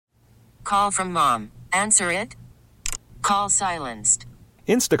Call from mom. Answer it. Call silenced.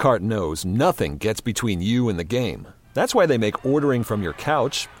 Instacart knows nothing gets between you and the game. That's why they make ordering from your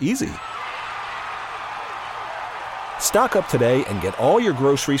couch easy. Stock up today and get all your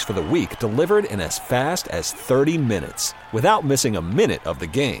groceries for the week delivered in as fast as 30 minutes without missing a minute of the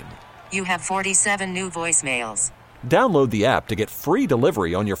game. You have 47 new voicemails. Download the app to get free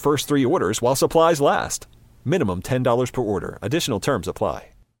delivery on your first 3 orders while supplies last. Minimum $10 per order. Additional terms apply.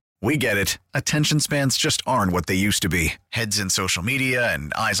 We get it. Attention spans just aren't what they used to be. Heads in social media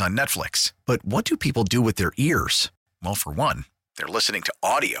and eyes on Netflix. But what do people do with their ears? Well, for one, they're listening to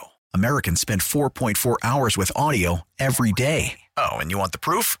audio. Americans spend 4.4 hours with audio every day. Oh, and you want the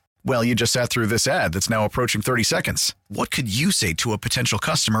proof? Well, you just sat through this ad that's now approaching 30 seconds. What could you say to a potential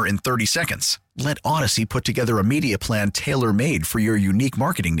customer in 30 seconds? Let Odyssey put together a media plan tailor-made for your unique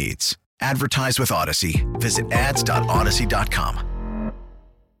marketing needs. Advertise with Odyssey. Visit ads.odyssey.com.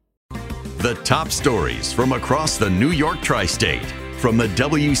 The top stories from across the New York tri-state from the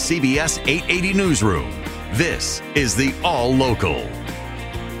WCBS 880 newsroom. This is the All Local.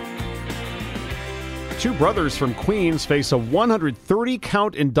 2 brothers from Queens face a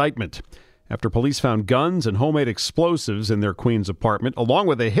 130-count indictment after police found guns and homemade explosives in their Queens apartment, along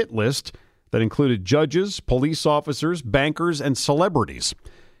with a hit list that included judges, police officers, bankers, and celebrities.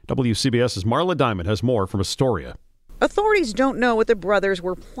 WCBS's Marla Diamond has more from Astoria. Authorities don't know what the brothers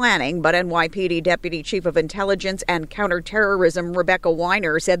were planning, but NYPD Deputy Chief of Intelligence and Counterterrorism Rebecca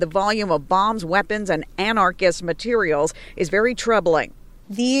Weiner said the volume of bombs, weapons, and anarchist materials is very troubling.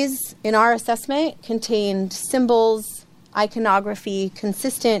 These, in our assessment, contained symbols, iconography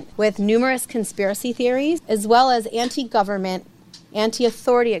consistent with numerous conspiracy theories, as well as anti-government,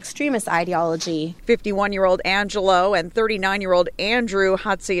 anti-authority extremist ideology. 51-year-old Angelo and 39-year-old Andrew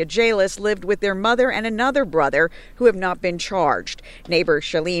Hatziajalis lived with their mother and another brother who have not been charged. Neighbor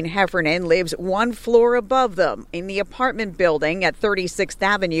Shalene Heffernan lives 1 floor above them in the apartment building at 36th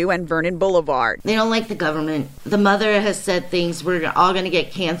Avenue and Vernon Boulevard. They don't like the government. The mother has said things, we're all going to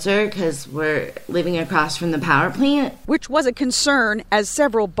get cancer because we're living across from the power plant. Which was a concern as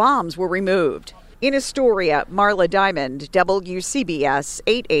several bombs were removed. In Astoria, Marla Diamond, WCBS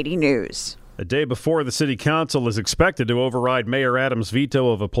 880 News. A day before the city council is expected to override Mayor Adams'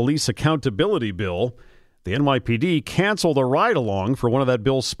 veto of a police accountability bill, the NYPD canceled a ride-along for one of that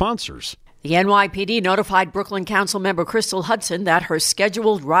bill's sponsors. The NYPD notified Brooklyn Council member Crystal Hudson that her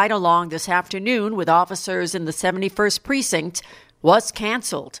scheduled ride-along this afternoon with officers in the 71st Precinct was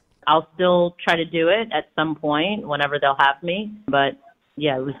canceled. I'll still try to do it at some point whenever they'll have me, but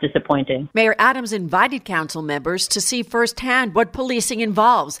yeah, it was disappointing. Mayor Adams invited council members to see firsthand what policing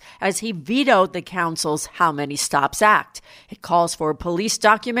involves as he vetoed the council's How Many Stops Act. It calls for police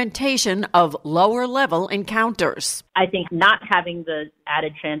documentation of lower-level encounters. I think not having the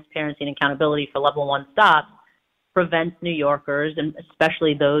added transparency and accountability for level 1 stops prevents New Yorkers, and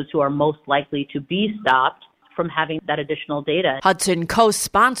especially those who are most likely to be stopped, from having that additional data. Hudson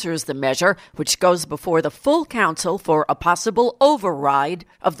co-sponsors the measure, which goes before the full council for a possible override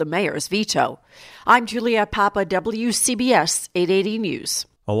of the mayor's veto. I'm Juliette Papa, WCBS 880 News.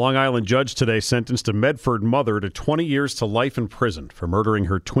 A Long Island judge today sentenced a Medford mother to 20 years to life in prison for murdering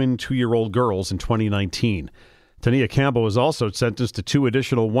her twin 2-year-old girls in 2019. Tania Campbell was also sentenced to 2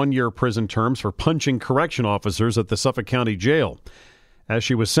 additional 1-year prison terms for punching correction officers at the Suffolk County Jail. As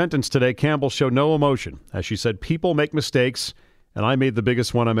she was sentenced today, Campbell showed no emotion. As she said, people make mistakes, and I made the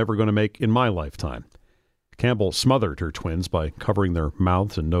biggest one I'm ever going to make in my lifetime. Campbell smothered her twins by covering their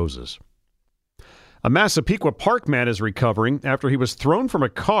mouths and noses. A Massapequa Park man is recovering after he was thrown from a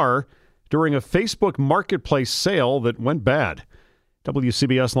car during a Facebook Marketplace sale that went bad.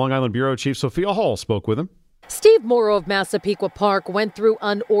 WCBS Long Island Bureau Chief Sophia Hall spoke with him. Steve Morrow of Massapequa Park went through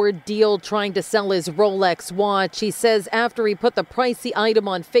an ordeal trying to sell his Rolex watch. He says after he put the pricey item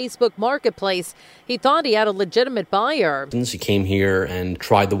on Facebook Marketplace, he thought he had a legitimate buyer. He came here and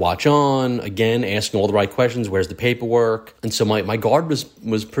tried the watch on, again, asking all the right questions. Where's the paperwork? And so my guard was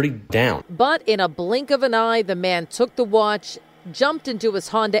pretty down. But in a blink of an eye, the man took the watch, jumped into his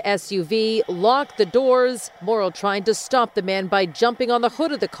Honda SUV, locked the doors. Morrow tried to stop the man by jumping on the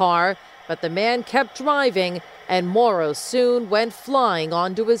hood of the car, but the man kept driving, and Morrow soon went flying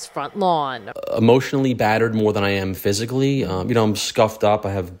onto his front lawn. Emotionally battered more than I am physically. I'm scuffed up.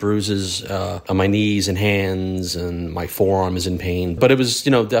 I have bruises on my knees and hands, and my forearm is in pain. But it was,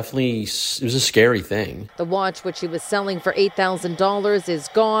 definitely, it was a scary thing. The watch, which he was selling for $8,000, is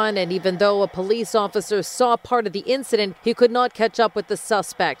gone, and even though a police officer saw part of the incident, he could not catch up with the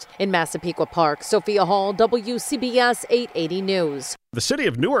suspect. In Massapequa Park, Sophia Hall, WCBS 880 News. The city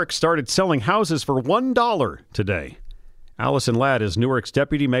of Newark started selling houses for $1 today. Allison Ladd is Newark's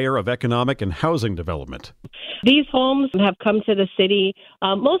Deputy Mayor of Economic and Housing Development. These homes have come to the city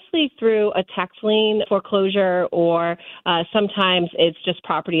mostly through a tax lien foreclosure, or sometimes it's just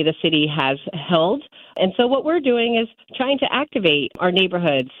property the city has held. And so what we're doing is trying to activate our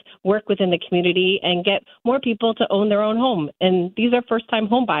neighborhoods, work within the community, and get more people to own their own home. And these are first-time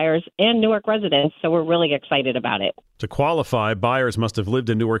home buyers and Newark residents, so we're really excited about it. To qualify, buyers must have lived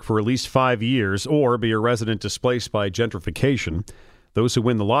in Newark for at least 5 years or be a resident displaced by gentrification. Those who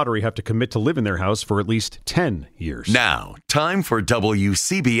win the lottery have to commit to live in their house for at least 10 years. Now, time for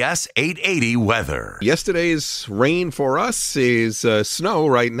WCBS 880 weather. Yesterday's rain for us is snow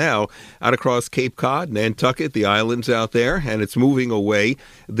right now out across Cape Cod, Nantucket, the islands out there, and it's moving away.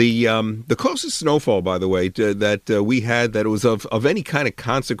 The closest snowfall, by the way, that we had that was of any kind of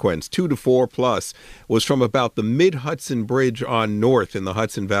consequence, 2 to 4 plus, was from about the mid-Hudson Bridge on north in the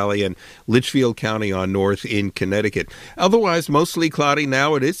Hudson Valley and Litchfield County on north in Connecticut. Otherwise, mostly cloudy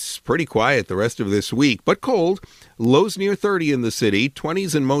now. It is pretty quiet the rest of this week, but cold. Lows near 30 in the city,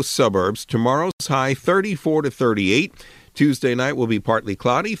 20s in most suburbs. Tomorrow's high 34 to 38. Tuesday night will be partly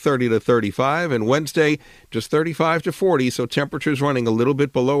cloudy, 30 to 35, and Wednesday just 35 to 40, so temperatures running a little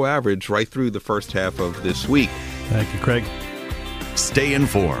bit below average right through the first half of this week. Thank you, Craig. Stay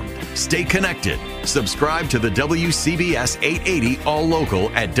informed. Stay connected. Subscribe to the WCBS 880 All Local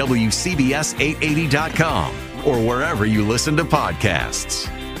at WCBS880.com or wherever you listen to podcasts.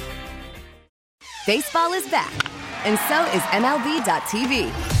 Baseball is back, and so is MLB.tv.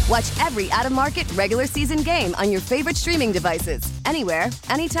 Watch every out-of-market regular season game on your favorite streaming devices, anywhere,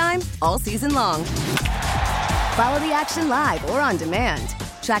 anytime, all season long. Follow the action live or on demand.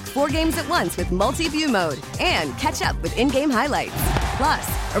 Track 4 games at once with multi-view mode and catch up with in-game highlights. Plus,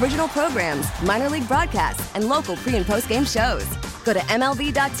 original programs, minor league broadcasts, and local pre- and post-game shows. Go to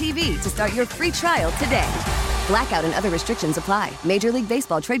MLB.tv to start your free trial today. Blackout and other restrictions apply. Major League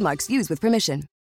Baseball trademarks used with permission.